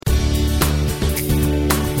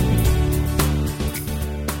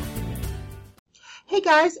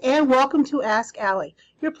Hey guys, and welcome to Ask Allie,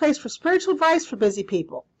 your place for spiritual advice for busy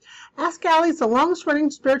people. Ask Allie is the longest running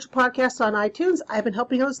spiritual podcast on iTunes. I've been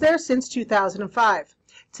helping others there since 2005.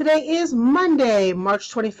 Today is Monday,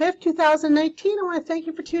 March 25th, 2019. I want to thank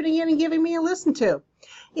you for tuning in and giving me a listen to.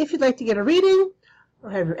 If you'd like to get a reading or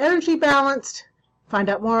have your energy balanced, find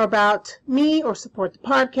out more about me or support the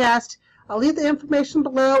podcast, I'll leave the information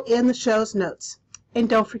below in the show's notes. And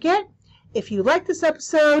don't forget, if you like this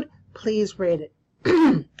episode, please rate it.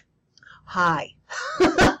 Hi.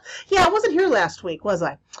 Yeah, I wasn't here last week, was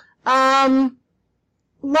I? A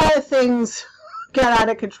lot of things got out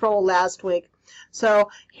of control last week. So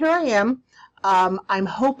here I am. I'm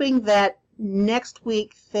hoping that next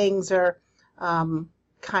week things are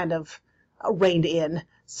kind of reined in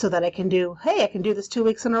so that I can do this 2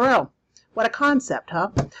 weeks in a row. What a concept,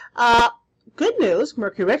 huh? Good news,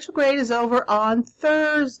 Mercury retrograde is over on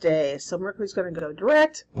Thursday, so Mercury's going to go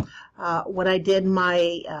direct. When I did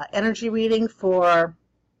my energy reading for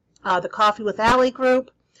the Coffee with Allie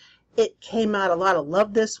group, it came out a lot of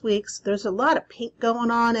love this week. So there's a lot of pink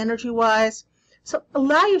going on energy-wise. So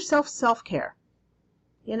allow yourself self-care.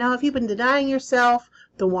 You know, if you've been denying yourself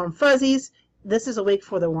the warm fuzzies, this is a week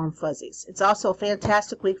for the warm fuzzies. It's also a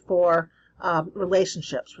fantastic week for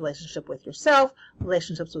relationships. Relationship with yourself,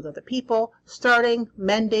 relationships with other people, starting,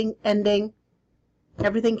 mending, ending.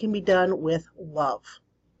 Everything can be done with love.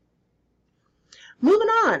 Moving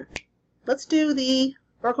on. Let's do the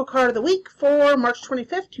Oracle card of the week for March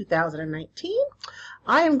 25th, 2019.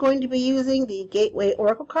 I am going to be using the Gateway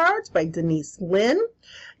Oracle cards by Denise Linn.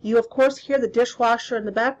 You, of course, hear the dishwasher in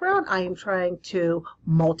the background. I am trying to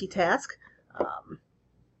multitask.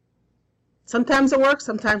 Sometimes it works,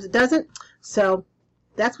 sometimes it doesn't. So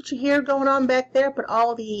that's what you hear going on back there. But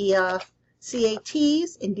all the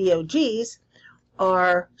CATs and DOGs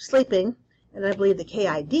are sleeping, and I believe the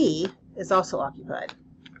KID is also occupied.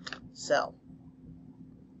 So,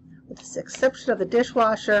 with the exception of the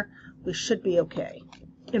dishwasher, we should be okay,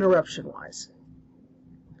 interruption-wise.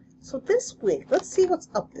 So this week, let's see what's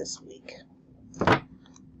up this week. I'm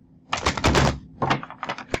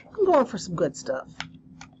going for some good stuff.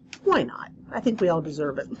 Why not? I think we all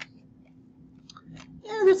deserve it.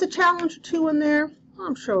 Yeah, there's a challenge or two in there.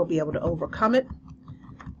 I'm sure we'll be able to overcome it.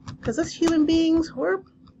 Because as human beings, we're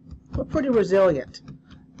pretty resilient.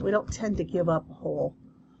 We don't tend to give up a whole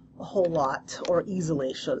lot or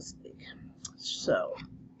easily, so to speak. So,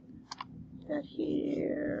 got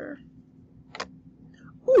here.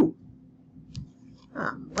 Ooh,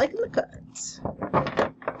 I'm liking the cards.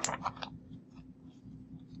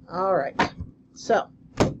 All right. So,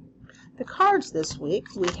 the cards this week,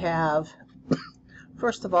 we have,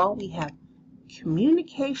 first of all, we have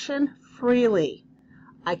communication freely.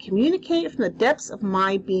 I communicate from the depths of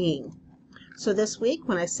my being. So this week,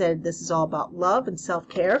 when I said this is all about love and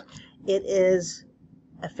self-care, it is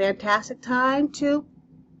a fantastic time to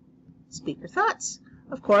speak your thoughts.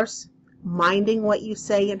 Of course, minding what you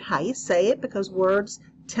say and how you say it, because words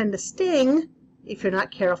tend to sting if you're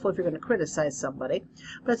not careful, if you're going to criticize somebody.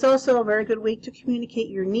 But it's also a very good week to communicate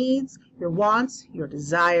your needs, your wants, your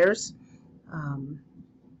desires,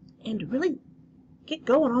 and to really get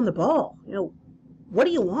going on the ball. You know, what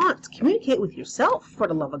do you want? Communicate with yourself, for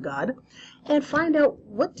the love of God, and find out,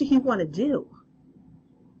 what do you want to do?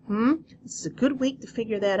 This is a good week to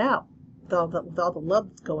figure that out, with all the love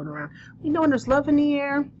that's going around. You know, when there's love in the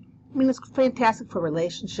air, I mean, it's fantastic for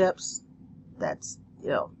relationships. That's, you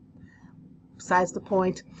know, besides the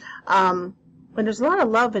point. When there's a lot of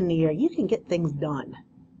love in the air, you can get things done.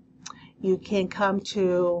 You can come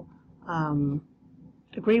to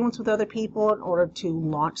agreements with other people in order to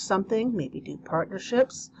launch something, maybe do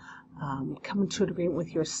partnerships, come to an agreement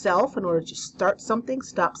with yourself in order to start something,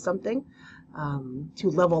 stop something, to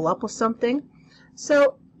level up with something.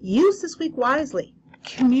 So use this week wisely.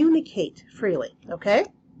 Communicate freely, okay?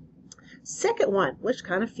 Second one, which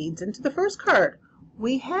kind of feeds into the first card,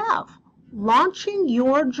 we have launching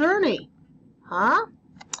your journey.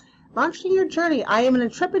 Launching your journey. I am an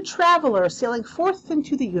intrepid traveler sailing forth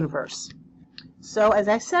into the universe. So, as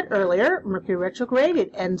I said earlier, Mercury retrograde,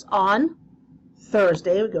 it ends on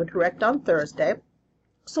Thursday. We go direct on Thursday.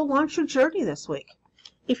 So launch your journey this week.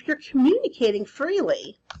 If you're communicating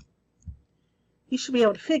freely, you should be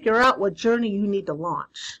able to figure out what journey you need to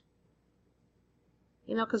launch.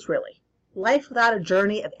 You know, because really, life without a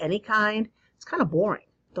journey of any kind, it's kind of boring,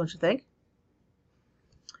 don't you think?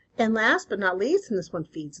 And last but not least, and this one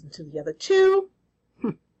feeds into the other two,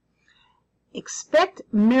 expect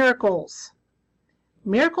miracles.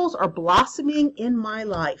 Miracles are blossoming in my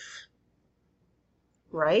life,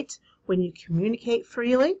 right? When you communicate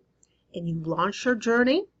freely and you launch your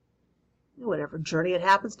journey, whatever journey it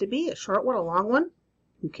happens to be, a short one, a long one,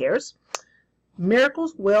 who cares?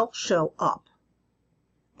 Miracles will show up.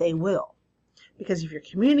 They will. Because if you're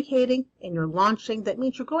communicating and you're launching, that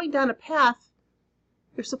means you're going down a path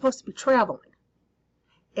you're supposed to be traveling.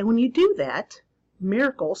 And when you do that,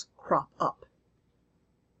 miracles crop up.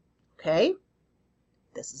 Okay?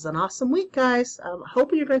 This is an awesome week, guys. I'm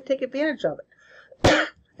hoping you're going to take advantage of it.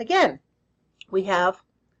 Again, we have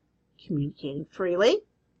communicating freely,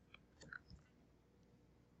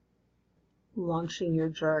 launching your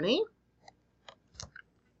journey,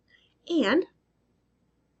 and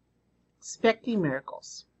expecting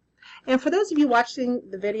miracles. And for those of you watching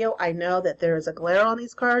the video, I know that there is a glare on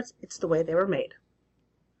these cards. It's the way they were made.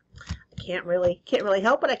 I can't really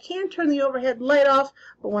help it. I can turn the overhead light off,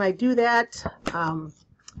 but when I do that,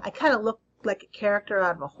 I kind of look like a character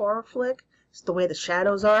out of a horror flick. It's the way the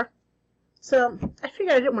shadows are. So I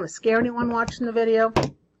figured I didn't want to scare anyone watching the video,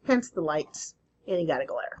 hence the lights, and you got a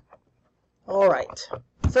glare. All right.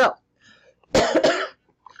 So,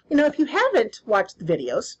 if you haven't watched the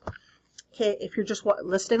videos, okay, if you're just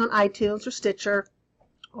listening on iTunes or Stitcher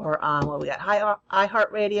or on, we got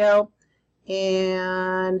iHeartRadio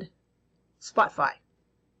and Spotify.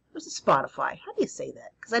 Where's the Spotify? How do you say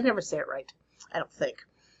that? Because I never say it right, I don't think.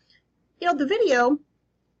 The video,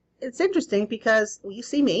 it's interesting because you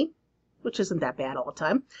see me, which isn't that bad all the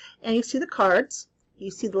time, and you see the cards.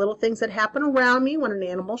 You see the little things that happen around me when an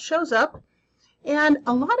animal shows up. And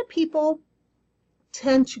a lot of people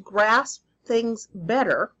tend to grasp things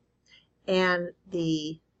better, and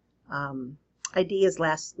the ideas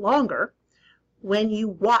last longer when you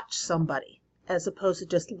watch somebody as opposed to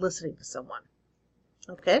just listening to someone.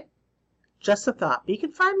 Okay? Just a thought. But you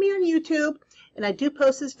can find me on YouTube, and I do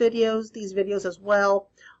post these videos as well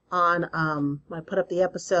on, when I put up the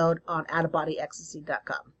episode on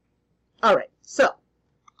outofbodyecstasy.com. All right, so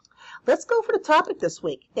let's go for the topic this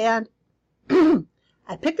week. And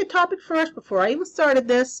I picked the topic first before I even started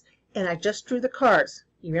this, and I just drew the cards.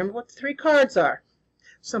 You remember what the 3 cards are?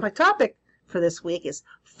 So my topic for this week is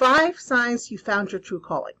 5 signs you found your true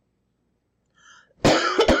calling.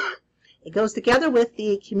 It goes together with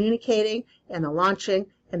the communicating and the launching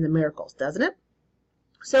and the miracles, doesn't it?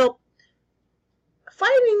 So,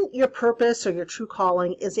 finding your purpose or your true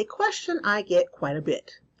calling is a question I get quite a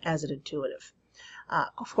bit as an intuitive.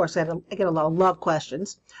 Of course, I get a lot of love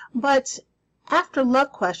questions, but after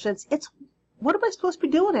love questions, it's, what am I supposed to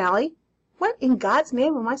be doing, Allie? What in God's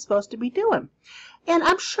name am I supposed to be doing? And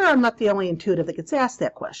I'm sure I'm not the only intuitive that gets asked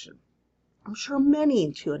that question. I'm sure many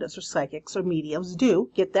intuitives or psychics or mediums do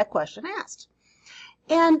get that question asked.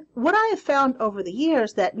 And what I have found over the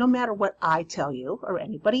years that no matter what I tell you or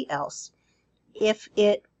anybody else,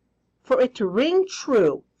 for it to ring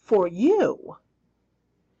true for you,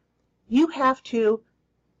 you have to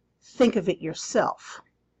think of it yourself.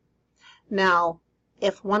 Now,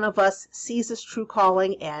 if one of us sees this true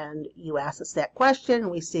calling and you ask us that question, and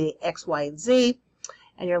we see X, Y, and Z,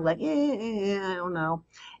 and you're like, I don't know.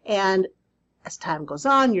 And as time goes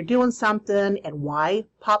on, you're doing something, and Y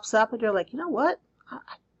pops up, and you're like, you know what? I'm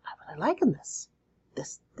really liking this.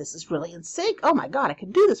 This is really in sync. Oh my God, I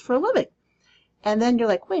can do this for a living. And then you're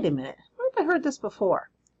like, wait a minute, where have I heard this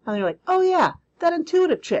before? And you're like, oh yeah, that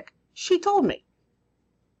intuitive chick. She told me.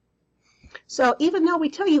 So even though we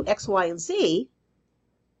tell you X, Y, and Z,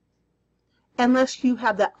 unless you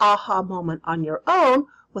have that aha moment on your own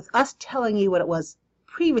with us telling you what it was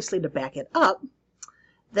previously to back it up,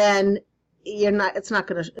 then it's not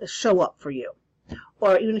going to show up for you.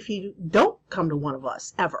 Or even if you don't come to one of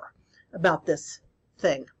us ever about this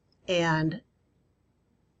thing and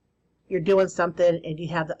you're doing something and you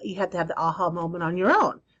have to have the aha moment on your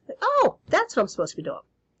own. Like, oh, that's what I'm supposed to be doing.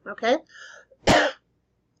 Okay?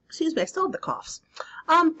 Excuse me, I still have the coughs.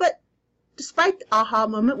 But despite the aha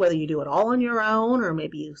moment, whether you do it all on your own or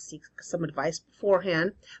maybe you seek some advice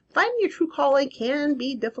beforehand, finding your true calling can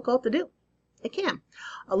be difficult to do. It can.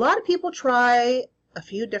 A lot of people try a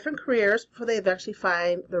few different careers before they eventually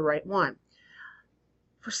find the right one.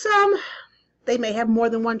 For some, they may have more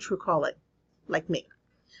than one true calling, like me.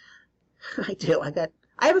 I do.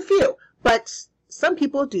 I have a few, but some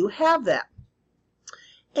people do have that.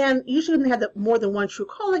 And usually when they have more than one true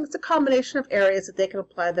calling, it's a combination of areas that they can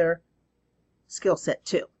apply their skill set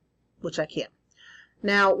to, which I can.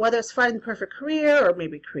 Now, whether it's finding the perfect career or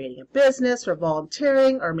maybe creating a business or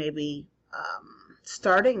volunteering or maybe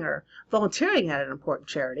starting or volunteering at an important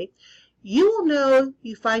charity, you will know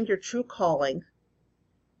you find your true calling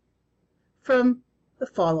from the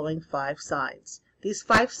following 5 signs. These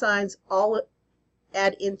 5 signs all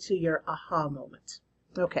add into your aha moment.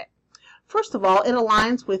 Okay. First of all, it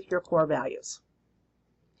aligns with your core values.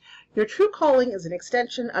 Your true calling is an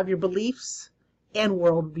extension of your beliefs and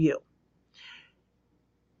worldview.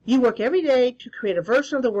 You work every day to create a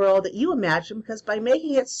version of the world that you imagine, because by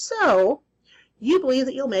making it so, you believe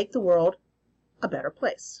that you'll make the world a better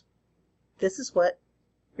place. This is what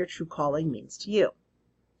your true calling means to you.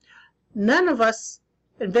 None of us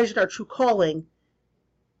envision our true calling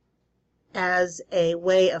as a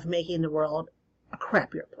way of making the world a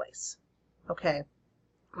crappier place. Okay?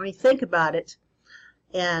 When you think about it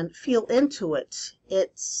and feel into it,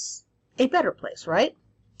 it's a better place, right?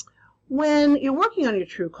 When you're working on your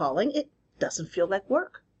true calling, it doesn't feel like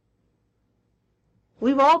work.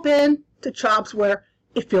 We've all been to jobs where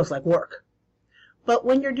it feels like work. But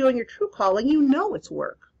when you're doing your true calling, you know it's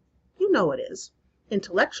work. You know it is,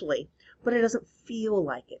 intellectually, but it doesn't feel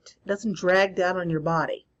like it. It doesn't drag down on your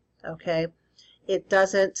body, okay? It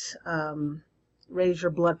doesn't raise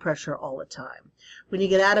your blood pressure all the time. When you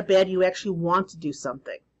get out of bed, you actually want to do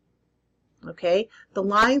something, okay? The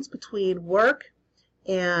lines between work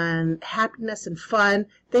and happiness and fun,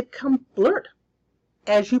 they become blurred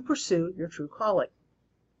as you pursue your true calling.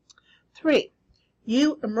 3,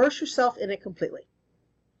 you immerse yourself in it completely.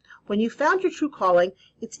 When you found your true calling,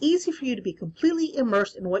 it's easy for you to be completely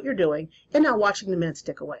immersed in what you're doing and not watching the minutes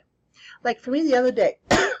tick away. Like for me the other day,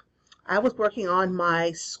 I was working on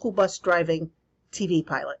my school bus driving TV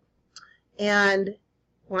pilot. And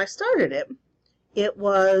when I started it, it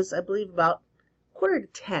was, I believe, about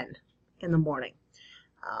 9:45 in the morning.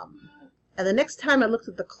 And the next time I looked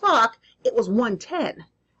at the clock, it was 1:10.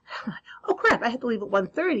 Oh crap, I had to leave at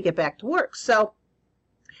 1:30 to get back to work. So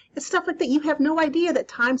it's stuff like that. You have no idea that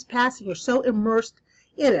time's passing. You're so immersed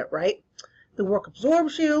in it, right? The work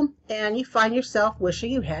absorbs you, and you find yourself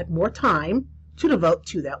wishing you had more time to devote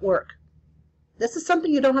to that work. This is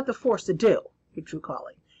something you don't have to force to do, your true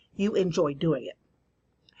calling. You enjoy doing it.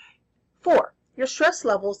 4, your stress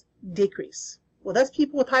levels decrease. Well, that's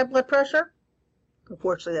people with high blood pressure.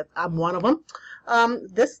 Unfortunately, I'm one of them.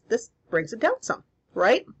 This brings it down some,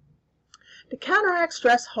 right? To counteract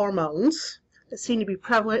stress hormones that seem to be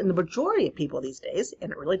prevalent in the majority of people these days,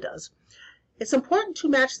 and it really does, it's important to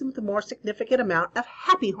match them with a more significant amount of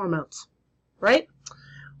happy hormones, right?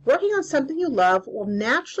 Working on something you love will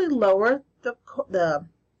naturally lower the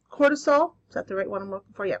cortisol. Is that the right one I'm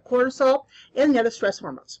looking for? Yeah, cortisol and the other stress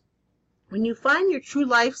hormones. When you find your true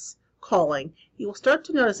life's calling, you will start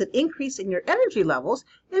to notice an increase in your energy levels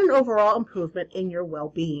and an overall improvement in your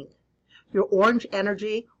well-being. Your orange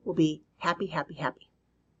energy will be happy, happy, happy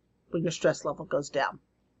when your stress level goes down.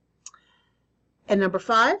 And number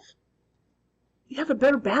 5, you have a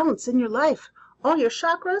better balance in your life. All your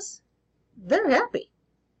chakras, they're happy.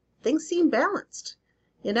 Things seem balanced.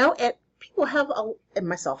 You know, and people have, and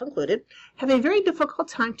myself included, have a very difficult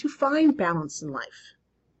time to find balance in life.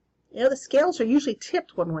 You know, the scales are usually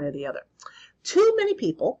tipped one way or the other. Too many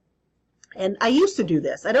people, and I used to do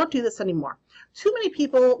this, I don't do this anymore. Too many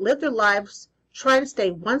people live their lives trying to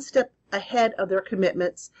stay one step ahead of their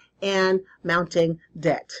commitments and mounting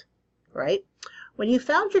debt, right? When you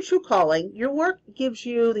found your true calling, your work gives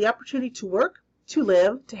you the opportunity to work, to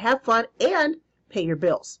live, to have fun, and pay your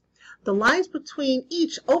bills. The lines between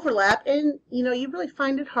each overlap, and you really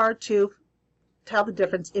find it hard to tell the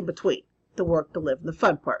difference in between the work, the live, and the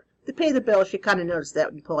fun part. To pay the bills, you kind of notice that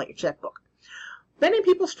when you pull out your checkbook. Many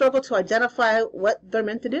people struggle to identify what they're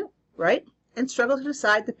meant to do, right? And struggle to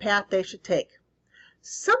decide the path they should take.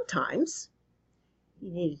 Sometimes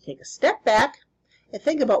you need to take a step back and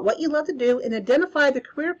think about what you love to do and identify the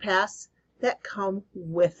career paths that come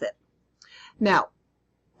with it. Now,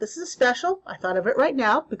 this is a special. I thought of it right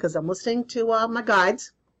now because I'm listening to my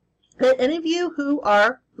guides. But any of you who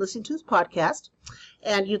are listening to this podcast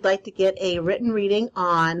and you'd like to get a written reading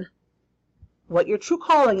on what your true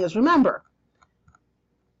calling is, remember,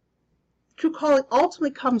 true calling ultimately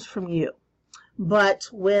comes from you. But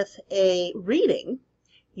with a reading,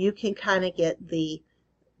 you can kind of get the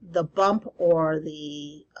bump or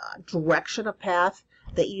the direction of path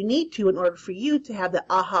that you need to in order for you to have the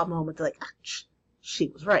aha moment, like, she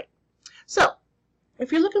was right. So,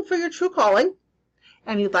 if you're looking for your true calling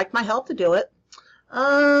and you'd like my help to do it,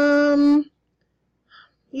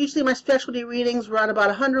 usually my specialty readings run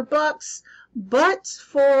about $100, but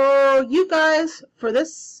for you guys, for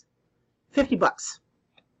this, $50.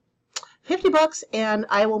 $50, and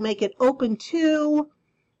I will make it open to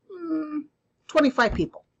 25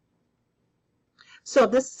 people. So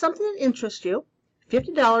if this is something that interests you,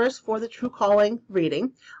 $50 for the True Calling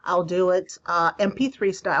reading. I'll do it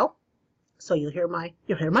MP3 style, so you'll hear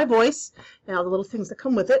my voice and all the little things that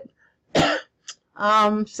come with it.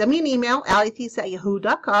 Send me an email,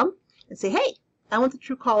 allypeace@yahoo.com, and say, hey, I want the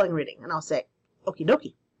True Calling reading, and I'll say, okie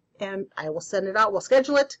dokie, and I will send it out. We'll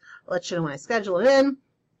schedule it. I'll let you know when I schedule it in,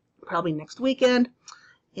 probably next weekend.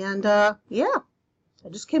 And yeah, I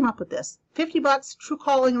just came up with this. $50, true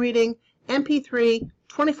calling reading, MP3,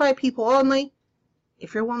 25 people only.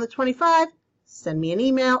 If you're one of the 25, send me an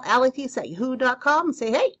email, allytheist@yahoo.com, and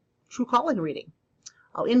say, hey, true calling reading.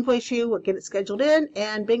 I'll invoice you, we'll get it scheduled in,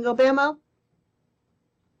 and bingo bammo,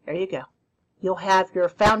 there you go. You'll have your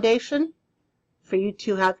foundation for you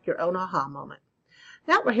to have your own aha moment.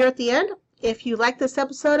 Now, we're here at the end. If you like this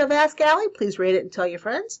episode of Ask Ally, please rate it and tell your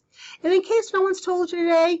friends. And in case no one's told you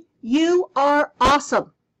today, you are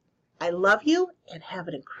awesome. I love you, and have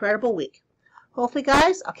an incredible week. Hopefully,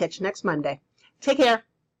 guys, I'll catch you next Monday. Take care.